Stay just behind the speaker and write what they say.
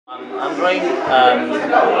I'm André.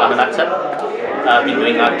 I'm an actor. I've been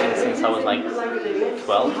doing acting since I was like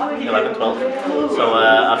 11, 12. So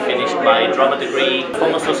I finished my drama degree. The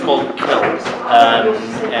performance was called Kill,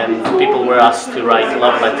 and people were asked to write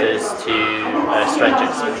love letters to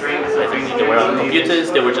strangers. Basically, they were on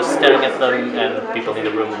computers, they were just staring at them, and people in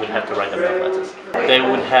the room would have to write them love letters. They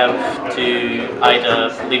would have to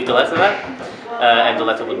either leave the letter there, and the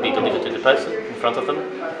letter would be delivered to the person in front of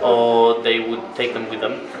them, or they would take them with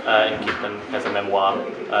them and keep them as a memoir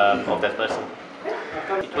of that person.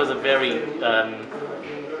 It was a very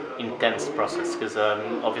intense process because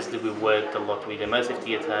obviously we worked a lot with immersive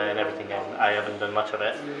theatre and everything, and I haven't done much of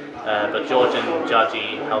it. But George and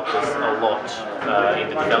Jaji helped us a lot in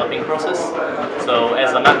the developing process. So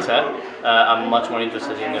as an actor, I'm much more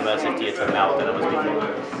interested in immersive theatre now than I was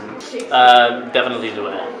before. Definitely do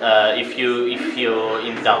it. If you're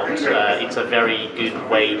in doubt, it's a very good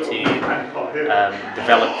way to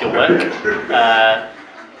develop your work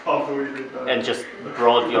and just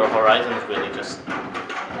broaden your horizons. Really,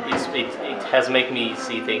 it has made me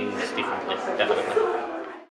see things differently. Definitely.